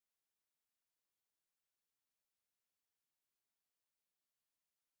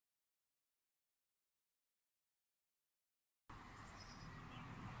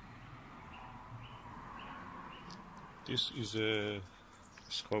This is a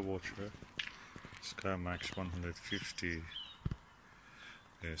SkyWatcher SkyMax 150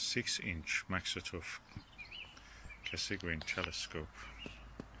 6-inch Maksutov-Cassegrain telescope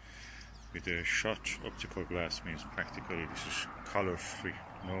with a shot optical glass. Means practically this is color free,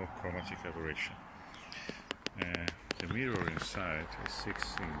 no chromatic aberration. The mirror inside is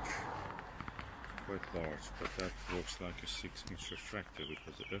 6-inch, quite large, but that looks like a 6-inch refractor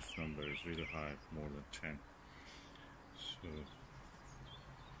because the F number is really high, more than 10. So you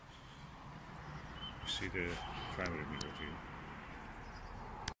see the primary mirror here.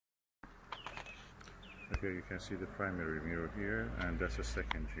 Okay, you can see the primary mirror here, and that's a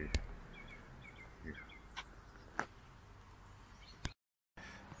secondary here.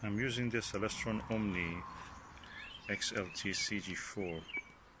 I'm using the Celestron Omni XLT CG4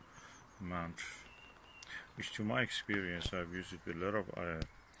 mount, which to my experience I've used it with a lot of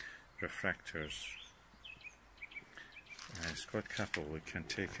refractors. It's quite capable. It can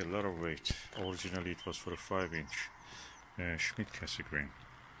take a lot of weight. Originally it was for a 5-inch Schmidt-Cassegrain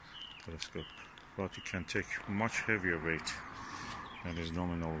telescope, but it can take much heavier weight than its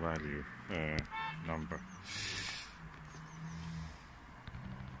nominal value number.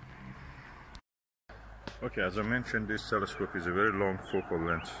 Okay, as I mentioned, this telescope is a very long focal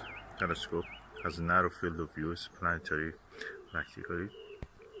length telescope, has a narrow field of view, it's planetary practically,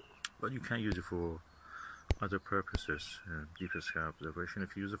 but you can use it for other purposes, deeper sky observation,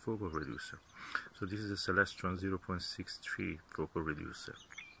 if you use a focal reducer. So this is a Celestron 0.63 focal reducer,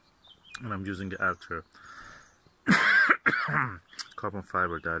 and I'm using the Altair carbon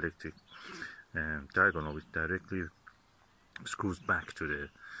fiber dielectric diagonal, which directly screws back to the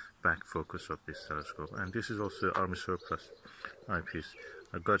back focus of this telescope. And this is also Army Surplus Eyepiece.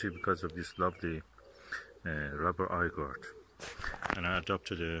 I got it because of this lovely rubber eye guard, and I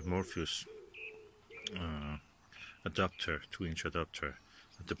adopted a Morpheus adapter, 2-inch adapter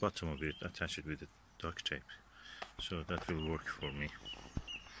at the bottom of it, attach it with a duct tape, so that will work for me.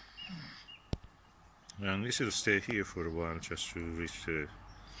 And this will stay here for a while just to reach the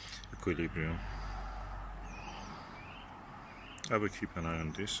equilibrium. I will keep an eye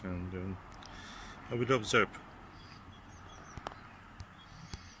on this, and I will observe